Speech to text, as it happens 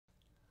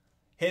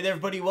Hey there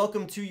everybody,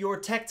 welcome to your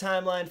tech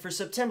timeline for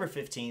September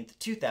 15th,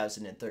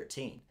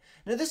 2013.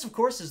 Now this of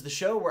course is the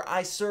show where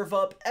I serve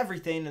up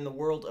everything in the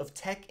world of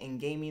tech and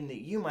gaming that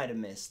you might have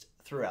missed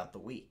throughout the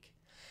week.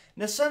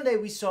 Now Sunday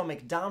we saw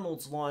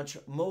McDonald's launch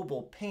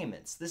mobile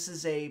payments. This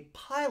is a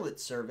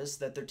pilot service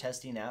that they're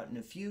testing out in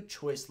a few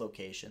choice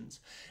locations.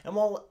 And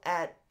while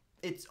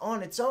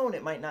on its own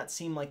it might not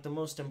seem like the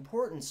most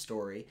important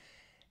story,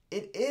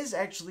 it is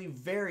actually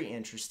very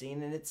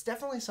interesting and it's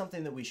definitely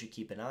something that we should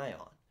keep an eye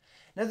on.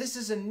 Now this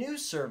is a new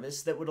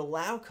service that would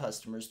allow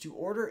customers to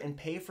order and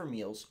pay for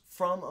meals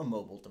from a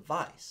mobile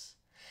device.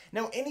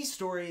 Now any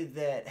story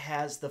that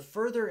has the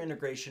further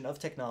integration of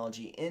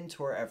technology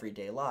into our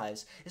everyday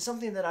lives is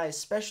something that I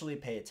especially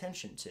pay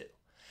attention to.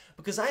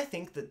 Because I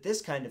think that this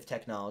kind of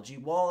technology,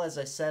 while as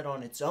I said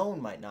on its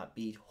own might not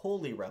be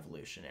wholly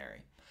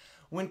revolutionary,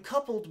 when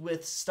coupled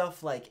with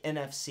stuff like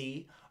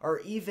NFC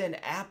or even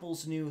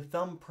Apple's new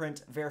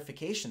thumbprint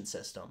verification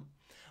system,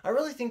 I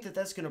really think that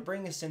that's going to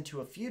bring us into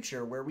a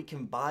future where we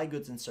can buy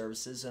goods and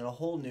services in a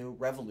whole new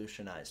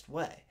revolutionized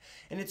way.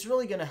 And it's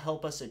really going to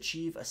help us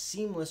achieve a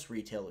seamless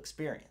retail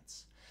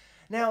experience.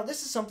 Now,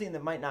 this is something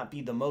that might not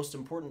be the most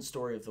important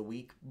story of the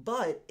week,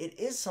 but it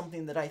is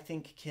something that I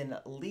think can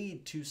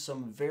lead to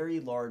some very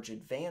large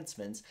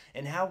advancements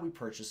in how we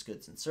purchase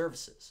goods and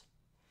services.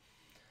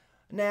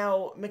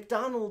 Now,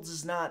 McDonald's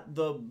is not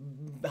the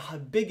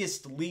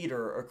biggest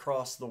leader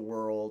across the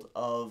world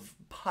of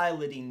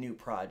piloting new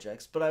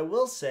projects, but I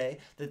will say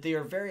that they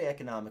are very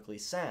economically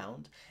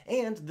sound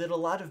and that a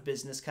lot of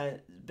businesses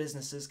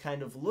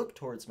kind of look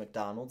towards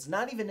McDonald's,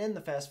 not even in the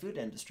fast food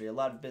industry, a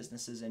lot of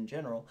businesses in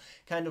general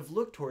kind of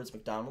look towards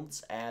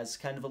McDonald's as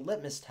kind of a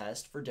litmus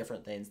test for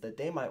different things that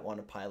they might want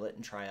to pilot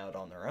and try out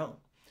on their own.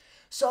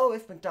 So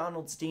if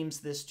McDonald's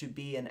deems this to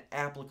be an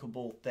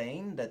applicable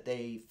thing that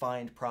they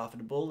find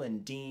profitable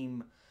and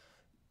deem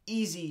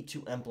easy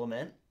to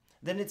implement,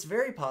 then it's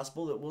very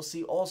possible that we'll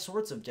see all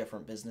sorts of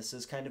different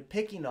businesses kind of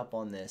picking up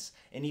on this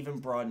and even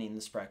broadening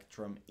the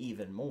spectrum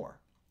even more.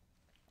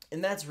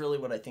 And that's really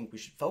what I think we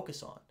should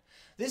focus on.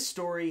 This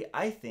story,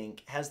 I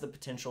think, has the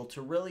potential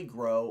to really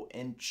grow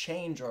and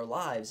change our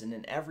lives in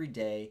an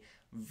everyday,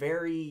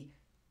 very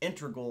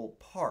integral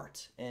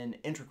part and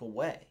integral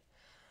way.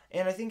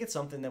 And I think it's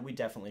something that we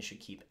definitely should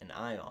keep an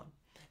eye on.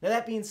 Now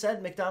that being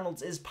said,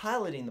 McDonald's is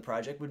piloting the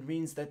project, which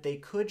means that they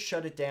could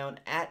shut it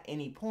down at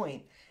any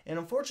point. And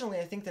unfortunately,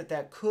 I think that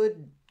that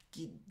could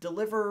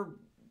deliver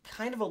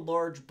kind of a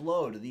large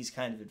blow to these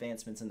kind of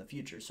advancements in the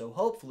future. So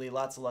hopefully,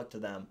 lots of luck to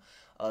them.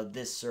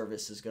 This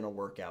service is going to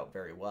work out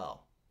very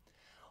well.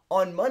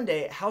 On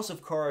Monday, House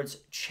of Cards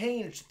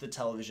changed the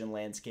television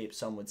landscape,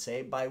 some would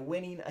say, by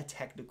winning a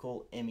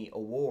technical Emmy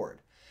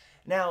award.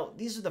 Now,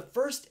 these are the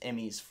first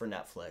Emmys for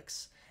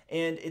Netflix.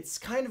 And it's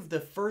kind of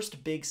the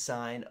first big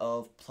sign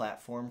of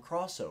platform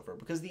crossover,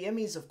 because the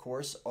Emmys, of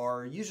course,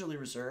 are usually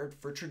reserved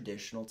for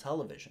traditional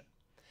television.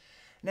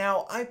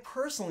 Now, I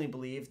personally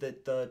believe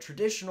that the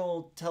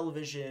traditional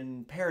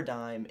television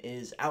paradigm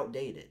is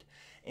outdated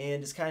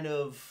and is kind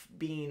of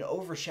being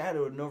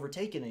overshadowed and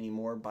overtaken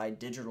anymore by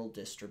digital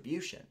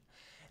distribution.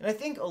 And I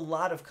think a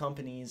lot of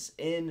companies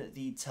in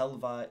the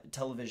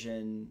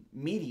television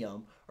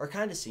medium are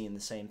kind of seeing the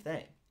same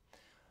thing.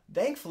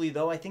 Thankfully,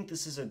 though, I think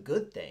this is a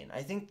good thing.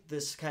 I think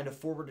this kind of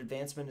forward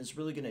advancement is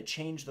really going to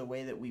change the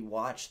way that we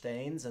watch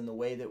things and the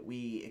way that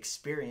we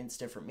experience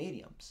different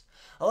mediums.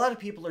 A lot of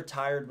people are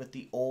tired with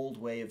the old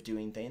way of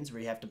doing things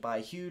where you have to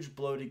buy huge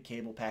bloated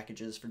cable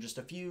packages for just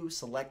a few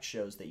select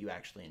shows that you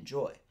actually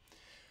enjoy.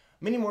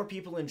 Many more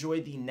people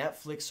enjoy the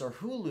Netflix or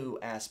Hulu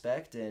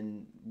aspect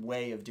and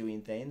way of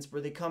doing things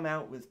where they come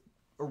out with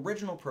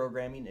original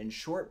programming in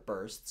short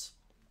bursts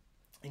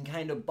and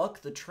kind of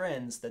buck the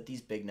trends that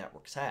these big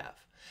networks have.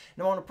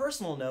 Now, on a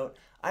personal note,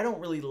 I don't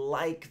really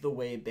like the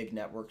way big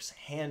networks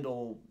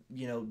handle,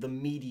 the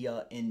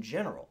media in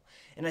general.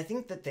 And I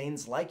think that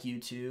things like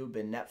YouTube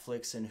and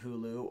Netflix and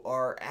Hulu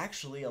are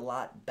actually a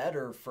lot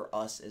better for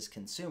us as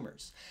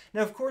consumers.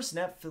 Now, of course,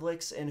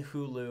 Netflix and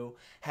Hulu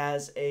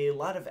has a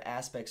lot of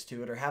aspects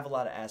to it, or have a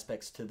lot of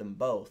aspects to them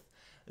both,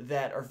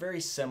 that are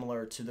very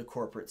similar to the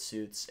corporate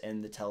suits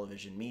in the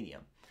television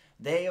medium.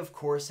 They, of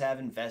course, have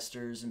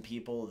investors and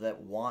people that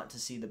want to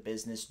see the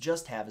business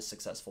just have a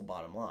successful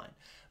bottom line.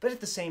 But at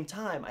the same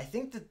time, I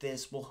think that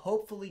this will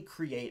hopefully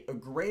create a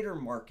greater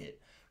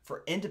market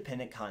for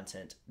independent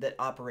content that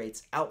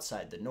operates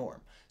outside the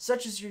norm,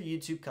 such as your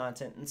YouTube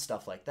content and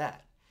stuff like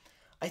that.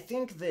 I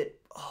think that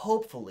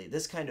hopefully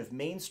this kind of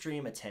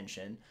mainstream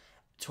attention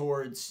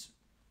towards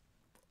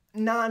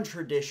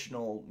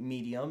non-traditional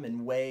medium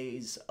and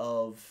ways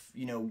of,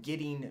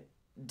 getting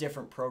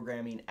different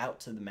programming out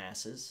to the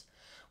masses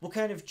will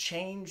kind of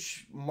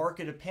change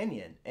market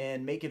opinion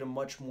and make it a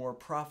much more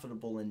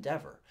profitable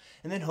endeavor.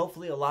 And then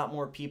hopefully a lot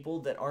more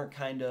people that aren't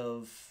kind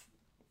of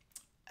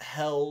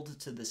held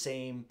to the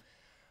same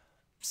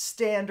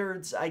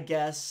standards, I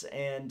guess,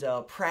 and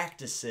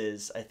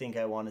practices, I think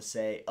I want to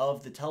say,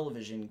 of the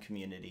television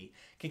community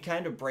can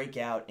kind of break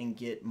out and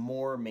get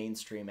more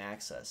mainstream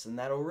access. And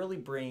that'll really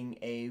bring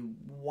a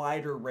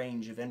wider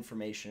range of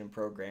information and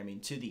programming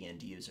to the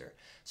end user.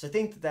 So I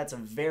think that that's a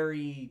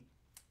very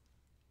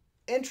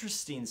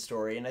interesting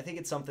story, and I think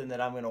it's something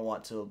that I'm going to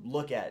want to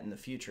look at in the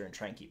future and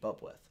try and keep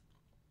up with.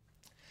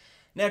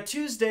 Now,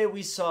 Tuesday,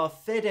 we saw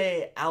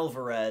Fede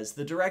Avarez,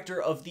 the director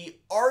of the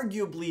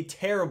arguably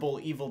terrible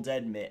Evil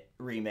Dead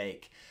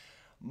remake,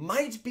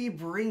 might be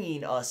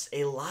bringing us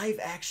a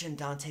live-action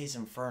Dante's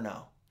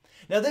Inferno.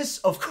 Now, this,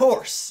 of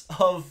course,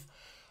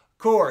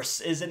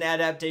 is an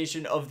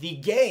adaptation of the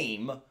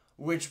game,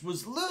 which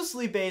was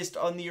loosely based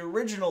on the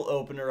original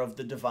opener of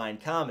the Divine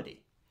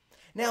Comedy.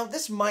 Now,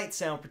 this might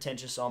sound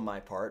pretentious on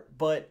my part,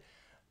 but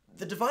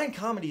the Divine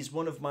Comedy is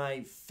one of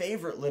my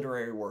favorite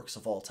literary works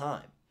of all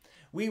time.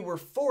 We were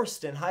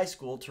forced in high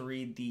school to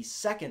read the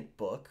second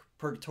book,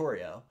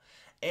 Purgatorio,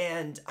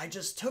 and I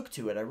just took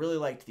to it. I really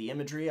liked the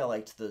imagery, I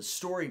liked the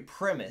story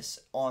premise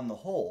on the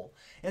whole,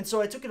 and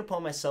so I took it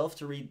upon myself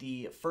to read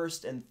the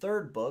first and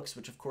third books,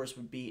 which of course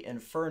would be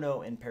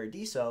Inferno and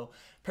Paradiso,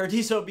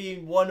 Paradiso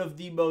being one of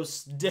the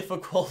most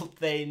difficult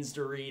things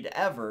to read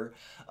ever,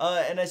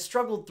 and I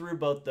struggled through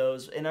both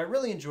those, and I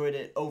really enjoyed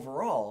it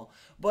overall,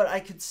 but I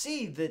could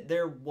see that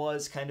there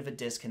was kind of a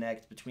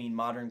disconnect between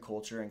modern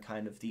culture and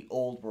kind of the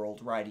old world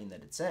writing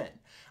that it's in.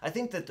 I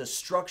think that the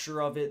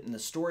structure of it and the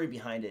story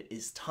behind it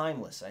is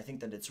timeless. I think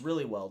that it's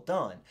really well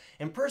done,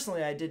 and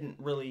personally I didn't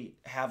really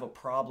have a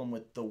problem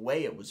with the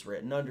way it was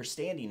written.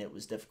 Understanding it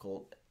was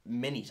difficult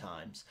many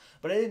times,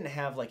 but I didn't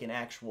have like an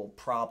actual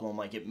problem,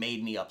 like it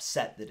made me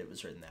upset that it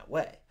was written that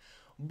way.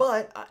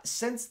 But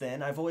since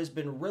then, I've always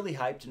been really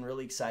hyped and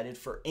really excited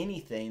for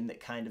anything that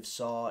kind of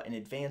saw an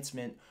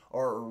advancement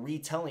or a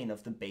retelling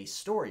of the base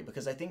story,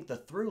 because I think the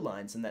through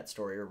lines in that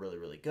story are really,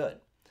 really good.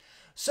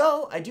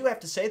 So I do have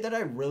to say that I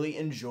really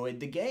enjoyed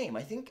the game.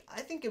 I think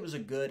it was a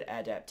good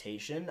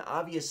adaptation.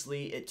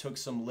 Obviously, it took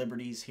some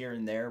liberties here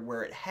and there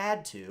where it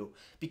had to,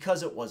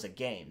 because it was a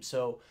game.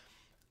 So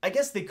I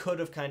guess they could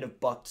have kind of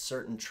bucked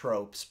certain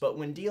tropes, but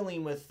when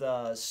dealing with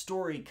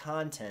story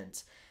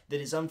content that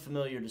is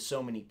unfamiliar to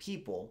so many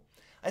people,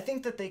 I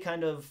think that they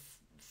kind of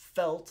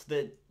felt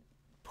that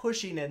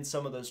pushing in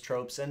some of those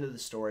tropes into the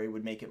story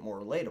would make it more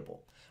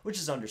relatable, which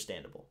is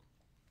understandable.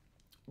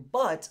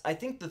 But I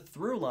think the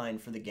through line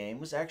for the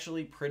game was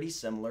actually pretty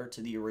similar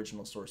to the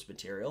original source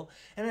material,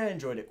 and I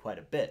enjoyed it quite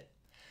a bit.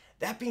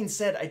 That being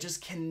said, I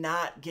just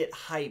cannot get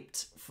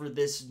hyped for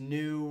this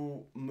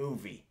new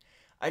movie.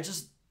 I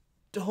just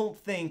don't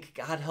think,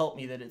 God help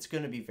me, that it's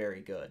going to be very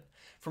good.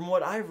 From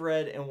what I've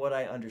read and what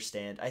I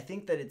understand, I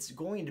think that it's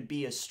going to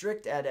be a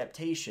strict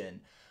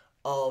adaptation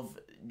of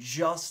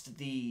just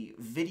the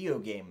video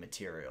game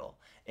material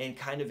and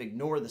kind of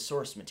ignore the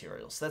source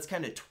material. So that's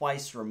kind of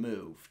twice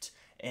removed.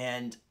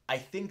 And I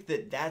think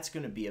that that's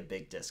going to be a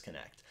big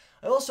disconnect.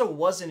 I also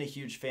wasn't a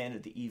huge fan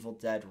of the Evil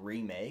Dead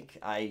remake.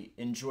 I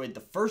enjoyed the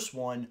first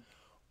one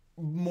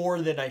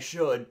more than I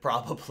should,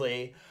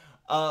 probably.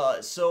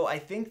 So I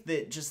think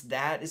that just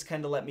that has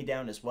kind of let me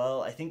down as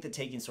well. I think that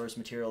taking source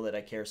material that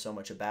I care so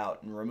much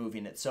about and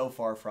removing it so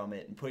far from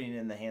it and putting it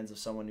in the hands of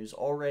someone who's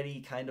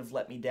already kind of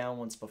let me down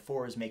once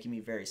before is making me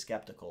very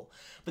skeptical.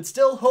 But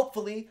still,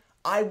 hopefully,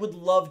 I would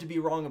love to be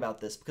wrong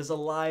about this, because a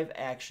live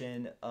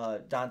action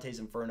Dante's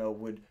Inferno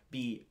would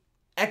be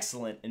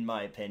excellent, in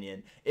my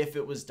opinion, if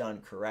it was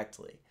done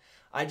correctly.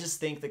 I just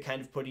think that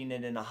kind of putting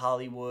it in a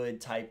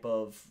Hollywood type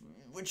of,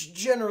 which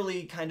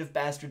generally kind of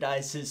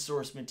bastardizes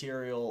source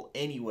material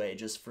anyway,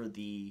 just for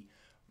the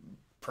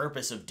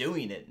purpose of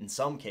doing it in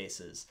some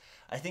cases,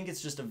 I think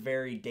it's just a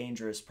very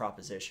dangerous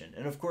proposition.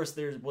 And of course,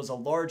 there was a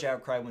large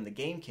outcry when the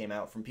game came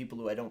out from people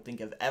who I don't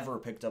think have ever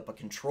picked up a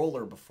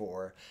controller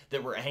before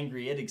that were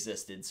angry it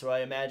existed. So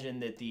I imagine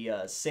that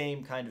the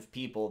same kind of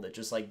people that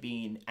just like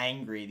being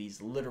angry,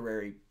 these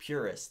literary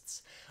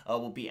purists,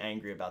 will be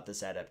angry about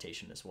this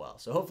adaptation as well.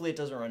 So hopefully it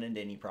doesn't run into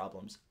any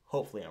problems.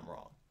 Hopefully I'm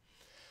wrong.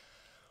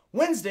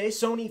 Wednesday,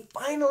 Sony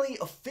finally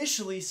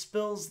officially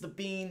spills the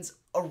beans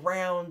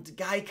around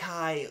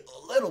Gaikai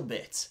a little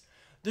bit.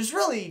 There's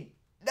really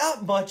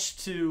not much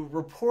to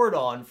report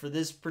on for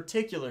this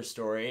particular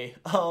story,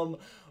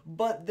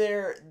 but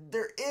there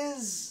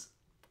is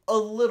a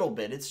little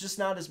bit. It's just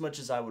not as much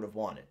as I would have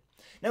wanted.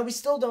 Now, we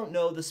still don't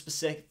know the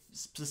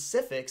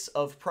specifics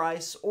of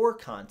price or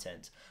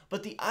content,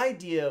 but the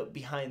idea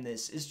behind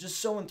this is just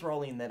so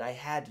enthralling that I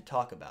had to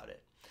talk about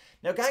it.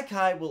 Now,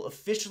 Gaikai will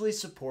officially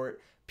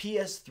support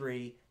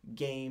PS3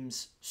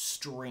 games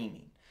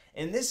streaming,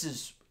 and this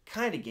is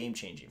kind of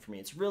game-changing for me.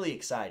 It's really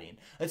exciting.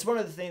 It's one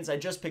of the things I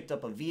just picked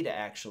up a Vita,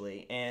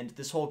 actually, and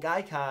this whole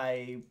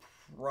Gaikai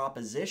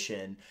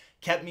proposition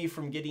kept me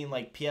from getting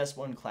like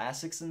PS1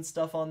 classics and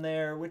stuff on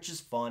there, which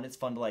is fun. It's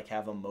fun to like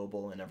have them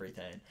mobile and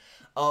everything.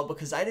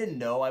 Because I didn't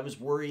know, I was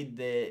worried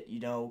that, you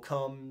know,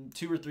 come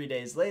 2 or 3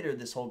 days later,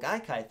 this whole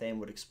Gaikai thing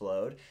would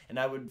explode, and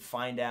I would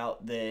find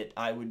out that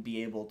I would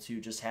be able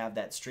to just have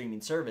that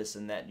streaming service,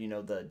 and that, you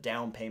know, the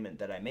down payment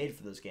that I made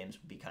for those games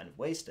would be kind of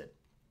wasted.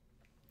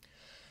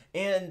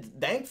 And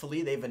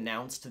thankfully, they've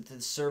announced that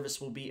the service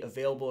will be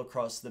available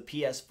across the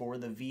PS4,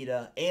 the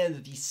Vita,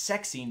 and the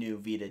sexy new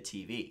Vita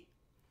TV.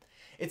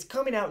 It's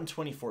coming out in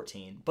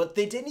 2014, but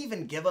they didn't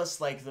even give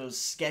us like those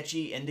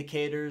sketchy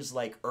indicators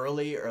like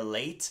early or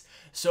late,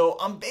 so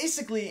I'm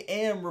basically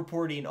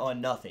reporting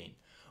on nothing.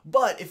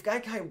 But if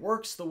Gaikai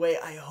works the way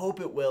I hope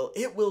it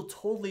will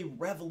totally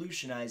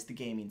revolutionize the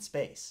gaming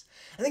space.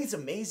 I think it's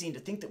amazing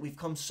to think that we've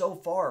come so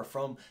far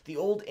from the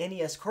old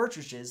NES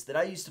cartridges that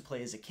I used to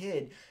play as a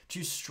kid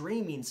to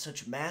streaming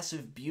such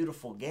massive,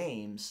 beautiful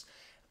games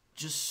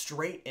just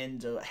straight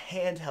into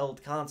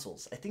handheld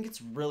consoles. I think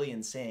it's really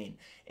insane,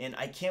 and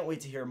I can't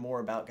wait to hear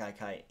more about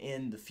Gaikai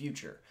in the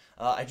future.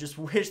 I just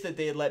wish that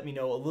they had let me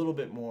know a little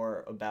bit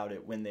more about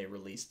it when they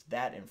released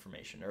that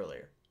information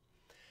earlier.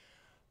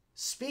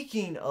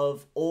 Speaking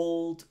of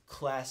old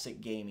classic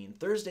gaming,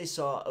 Thursday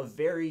saw a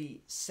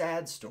very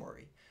sad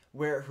story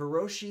where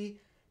Hiroshi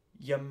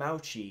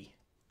Yamauchi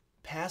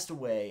passed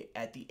away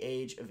at the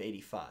age of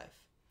 85.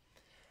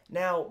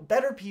 Now,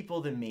 better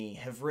people than me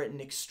have written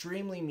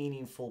extremely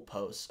meaningful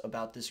posts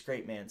about this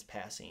great man's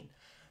passing.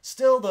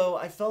 Still, though,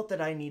 I felt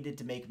that I needed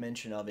to make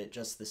mention of it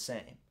just the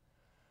same.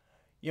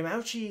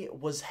 Yamauchi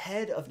was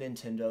head of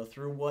Nintendo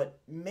through what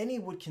many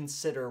would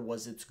consider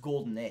was its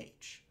golden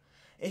age.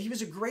 And he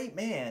was a great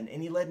man,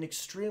 and he led an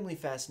extremely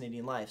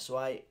fascinating life, so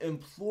I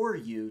implore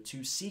you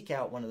to seek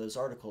out one of those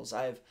articles.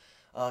 I've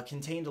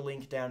contained a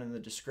link down in the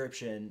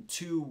description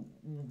to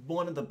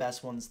one of the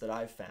best ones that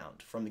I've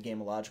found from the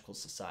Gamological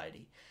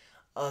Society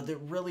that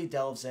really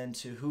delves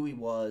into who he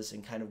was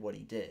and kind of what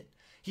he did.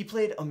 He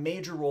played a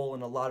major role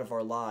in a lot of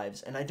our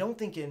lives, and I don't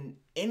think in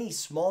any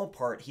small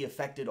part he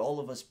affected all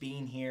of us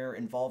being here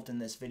involved in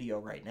this video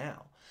right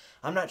now.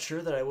 I'm not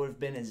sure that I would have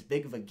been as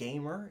big of a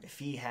gamer if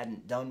he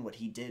hadn't done what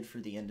he did for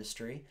the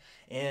industry,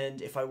 and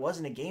if I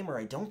wasn't a gamer,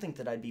 I don't think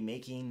that I'd be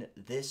making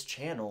this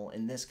channel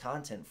and this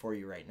content for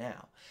you right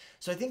now.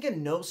 So I think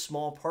in no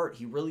small part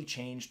he really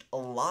changed a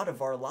lot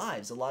of our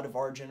lives, a lot of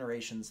our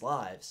generation's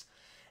lives,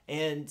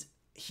 and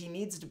he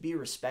needs to be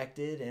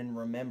respected and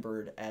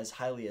remembered as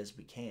highly as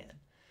we can.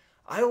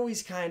 I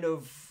always kind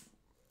of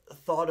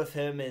thought of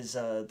him as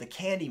the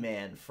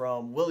Candyman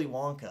from Willy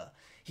Wonka.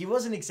 He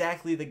wasn't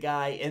exactly the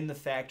guy in the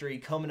factory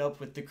coming up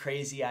with the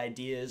crazy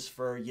ideas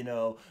for, you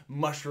know,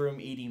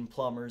 mushroom-eating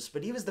plumbers,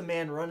 but he was the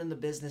man running the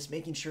business,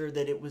 making sure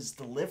that it was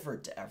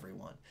delivered to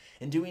everyone,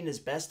 and doing his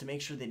best to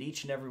make sure that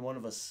each and every one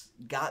of us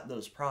got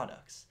those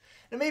products.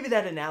 Now, maybe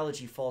that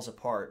analogy falls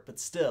apart, but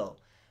still,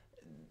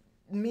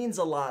 it means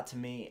a lot to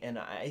me, and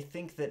I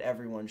think that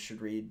everyone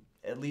should read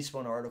at least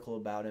one article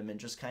about him and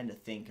just kind of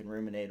think and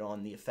ruminate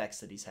on the effects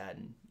that he's had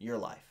in your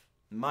life.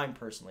 Mine,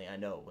 personally, I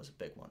know it was a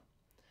big one.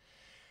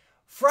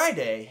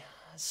 Friday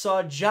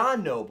saw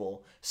John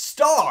Noble,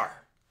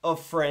 star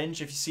of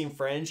Fringe, if you've seen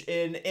Fringe,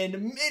 in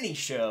many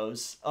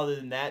shows, other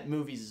than that,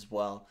 movies as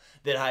well,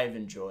 that I have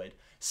enjoyed,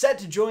 set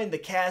to join the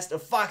cast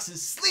of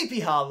Fox's Sleepy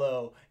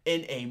Hollow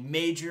in a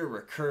major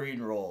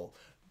recurring role,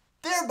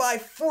 thereby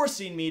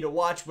forcing me to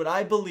watch what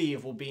I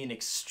believe will be an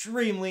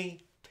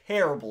extremely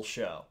terrible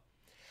show.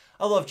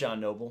 I love John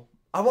Noble.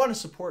 I want to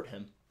support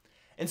him.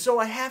 And so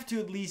I have to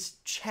at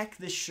least check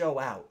this show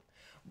out.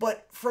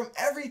 But from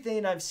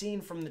everything I've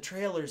seen from the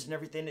trailers and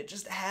everything, it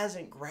just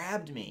hasn't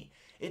grabbed me.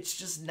 It's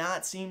just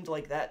not seemed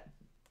like that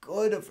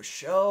good of a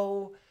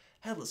show.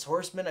 Headless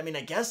Horseman, I mean,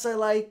 I guess I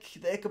like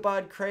the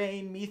Ichabod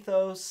Crane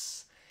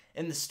mythos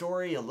and the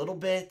story a little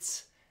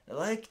bit. I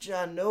like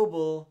John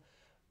Noble,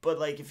 but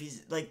like if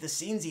he's like the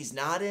scenes he's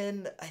not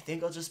in, I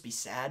think I'll just be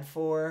sad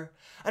for.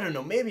 I don't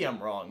know, maybe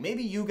I'm wrong.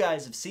 Maybe you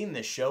guys have seen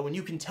this show and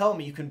you can tell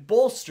me, you can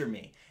bolster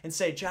me and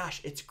say,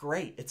 Josh, it's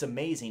great, it's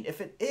amazing.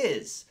 If it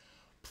is,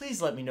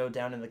 please let me know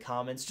down in the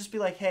comments. Just be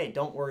like, hey,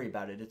 don't worry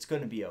about it. It's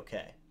going to be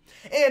okay.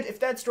 And if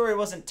that story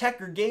wasn't tech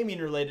or gaming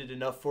related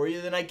enough for you,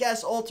 then I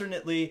guess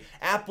alternately,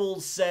 Apple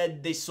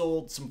said they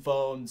sold some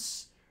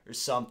phones or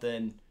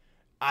something.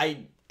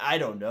 I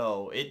don't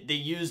know. They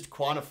used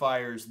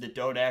quantifiers that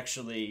don't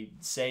actually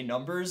say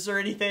numbers or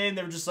anything.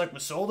 They were just like, we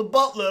sold a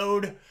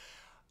buttload.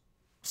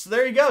 So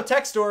there you go,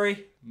 tech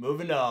story.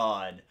 Moving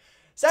on.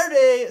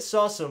 Saturday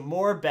saw some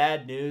more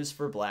bad news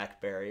for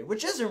Blackberry,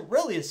 which isn't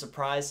really a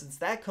surprise since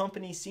that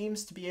company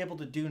seems to be able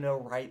to do no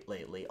right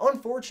lately,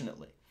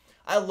 unfortunately.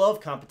 I love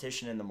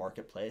competition in the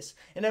marketplace,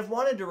 and I've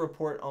wanted to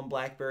report on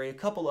Blackberry a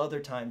couple other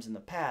times in the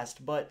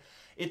past, but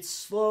its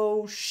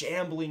slow,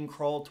 shambling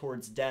crawl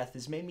towards death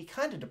has made me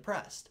kind of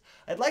depressed.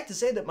 I'd like to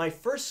say that my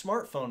first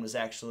smartphone was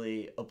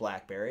actually a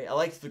Blackberry. I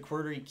liked the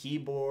QWERTY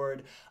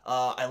keyboard.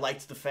 I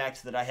liked the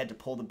fact that I had to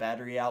pull the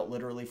battery out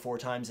literally 4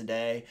 times a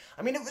day.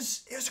 I mean, it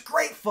was a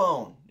great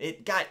phone.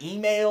 It got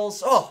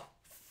emails. Oh,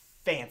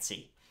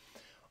 fancy.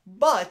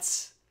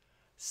 But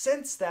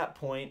since that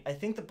point, I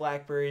think the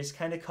Blackberry has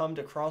kind of come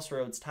to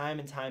crossroads time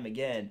and time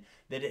again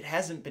that it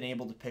hasn't been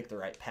able to pick the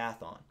right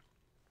path on.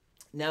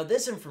 Now,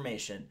 this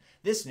information,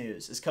 this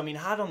news, is coming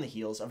hot on the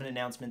heels of an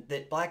announcement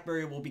that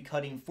BlackBerry will be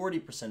cutting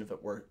 40%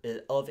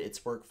 of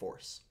its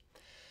workforce.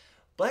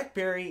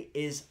 BlackBerry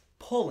is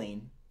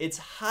pulling It's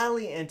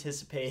highly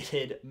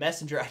anticipated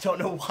Messenger. I don't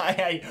know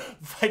why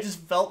I just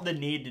felt the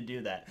need to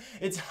do that.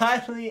 It's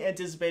highly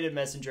anticipated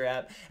Messenger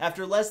app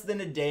after less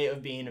than a day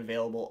of being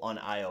available on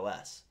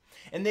iOS.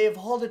 And they have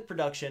halted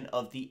production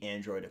of the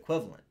Android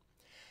equivalent.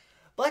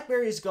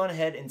 Blackberry has gone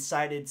ahead and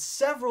cited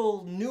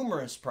several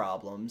numerous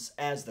problems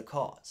as the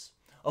cause.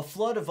 A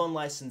flood of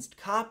unlicensed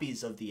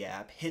copies of the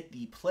app hit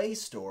the Play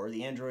Store,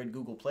 the Android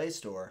Google Play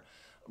Store,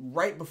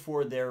 right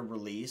before their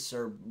release,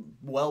 or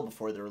well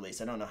before their release.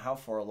 I don't know how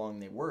far along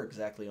they were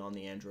exactly on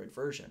the Android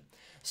version.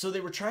 So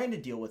they were trying to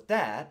deal with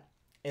that,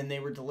 and they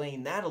were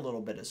delaying that a little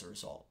bit as a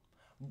result.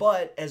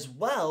 But as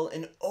well,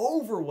 an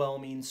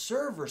overwhelming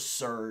server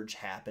surge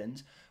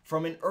happened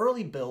from an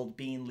early build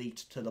being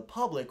leaked to the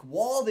public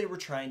while they were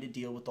trying to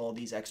deal with all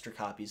these extra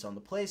copies on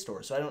the Play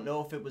Store. So I don't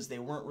know if it was they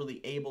weren't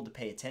really able to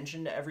pay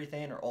attention to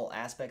everything or all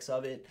aspects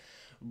of it,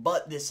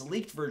 but this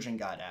leaked version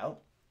got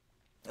out.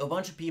 A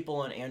bunch of people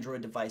on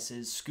Android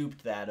devices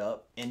scooped that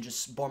up and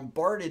just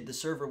bombarded the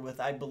server with,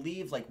 I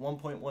believe, like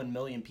 1.1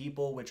 million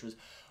people, which was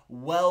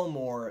well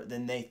more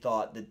than they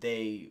thought that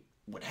they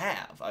would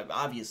have.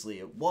 Obviously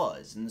it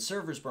was, and the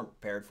servers weren't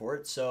prepared for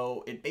it,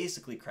 so it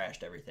basically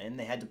crashed everything.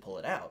 They had to pull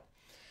it out.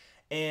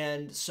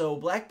 And so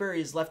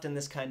BlackBerry is left in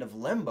this kind of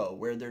limbo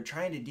where they're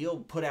trying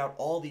to put out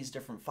all these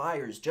different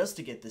fires just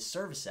to get this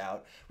service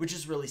out, which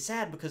is really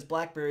sad because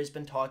BlackBerry's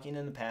been talking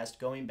in the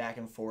past, going back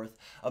and forth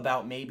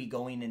about maybe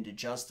going into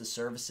just the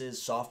services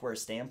software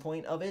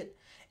standpoint of it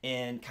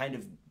and kind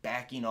of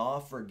backing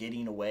off or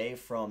getting away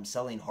from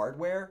selling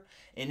hardware.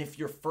 And if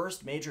your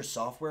first major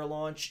software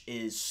launch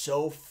is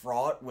so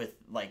fraught with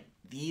like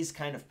these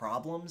kind of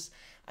problems,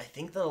 I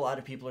think that a lot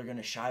of people are going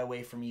to shy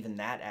away from even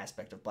that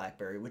aspect of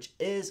BlackBerry, which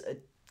is a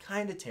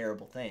kind of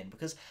terrible thing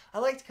because I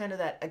liked kind of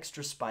that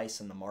extra spice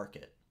in the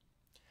market.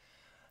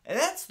 And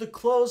that's the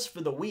close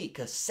for the week.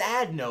 A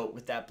sad note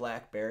with that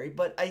BlackBerry,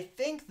 but I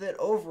think that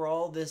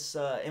overall this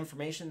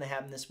information that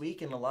happened this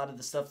week and a lot of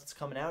the stuff that's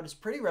coming out is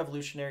pretty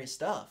revolutionary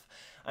stuff.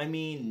 I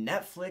mean,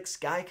 Netflix,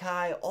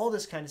 Gaikai, all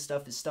this kind of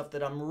stuff is stuff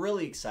that I'm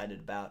really excited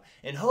about,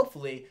 and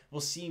hopefully we'll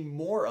see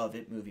more of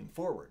it moving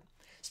forward.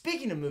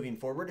 Speaking of moving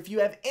forward, if you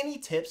have any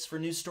tips for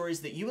news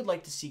stories that you would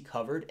like to see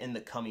covered in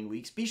the coming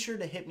weeks, be sure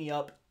to hit me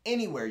up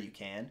anywhere you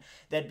can.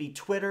 That'd be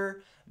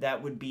Twitter,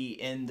 that would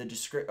be in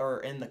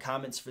the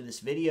comments for this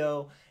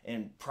video,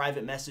 and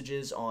private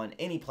messages on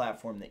any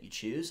platform that you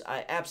choose.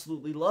 I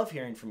absolutely love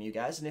hearing from you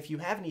guys, and if you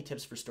have any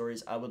tips for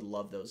stories, I would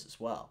love those as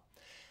well.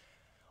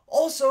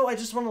 Also, I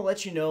just want to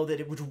let you know that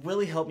it would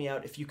really help me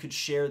out if you could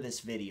share this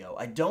video.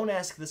 I don't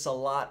ask this a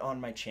lot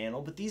on my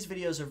channel, but these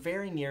videos are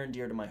very near and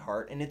dear to my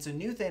heart, and it's a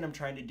new thing I'm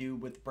trying to do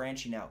with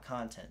branching out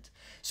content.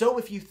 So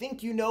if you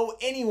think you know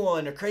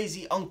anyone, a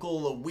crazy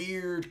uncle, a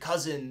weird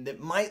cousin that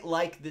might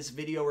like this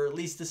video, or at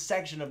least a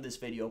section of this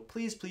video,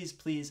 please, please,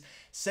 please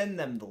send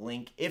them the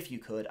link if you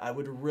could. I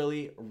would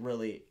really,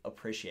 really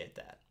appreciate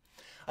that.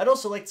 I'd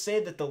also like to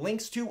say that the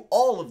links to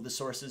all of the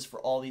sources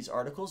for all these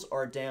articles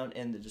are down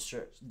in the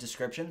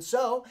description.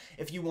 So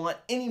if you want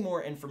any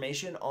more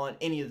information on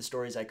any of the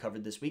stories I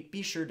covered this week,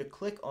 be sure to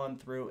click on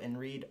through and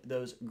read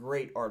those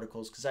great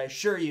articles because I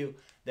assure you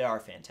they are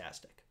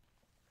fantastic.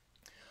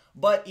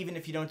 But even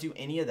if you don't do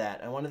any of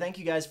that, I want to thank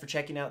you guys for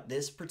checking out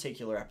this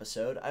particular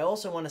episode. I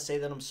also want to say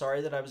that I'm sorry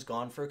that I was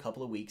gone for a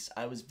couple of weeks.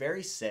 I was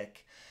very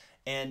sick.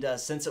 And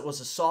since it was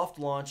a soft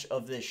launch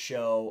of this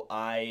show,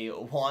 I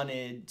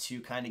wanted to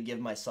kind of give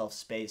myself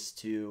space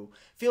to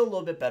feel a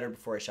little bit better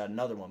before I shot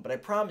another one. But I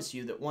promise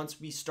you that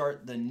once we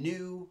start the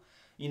new,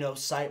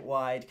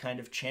 site-wide, kind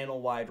of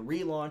channel-wide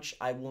relaunch,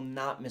 I will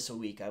not miss a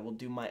week. I will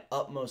do my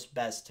utmost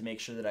best to make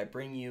sure that I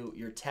bring you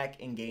your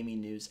tech and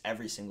gaming news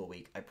every single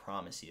week. I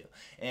promise you.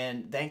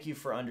 And thank you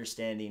for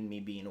understanding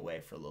me being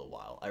away for a little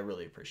while. I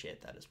really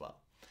appreciate that as well.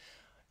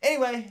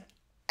 Anyway,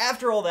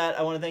 after all that,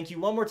 I want to thank you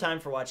one more time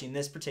for watching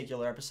this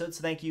particular episode.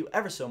 So thank you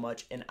ever so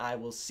much, and I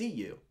will see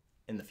you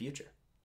in the future.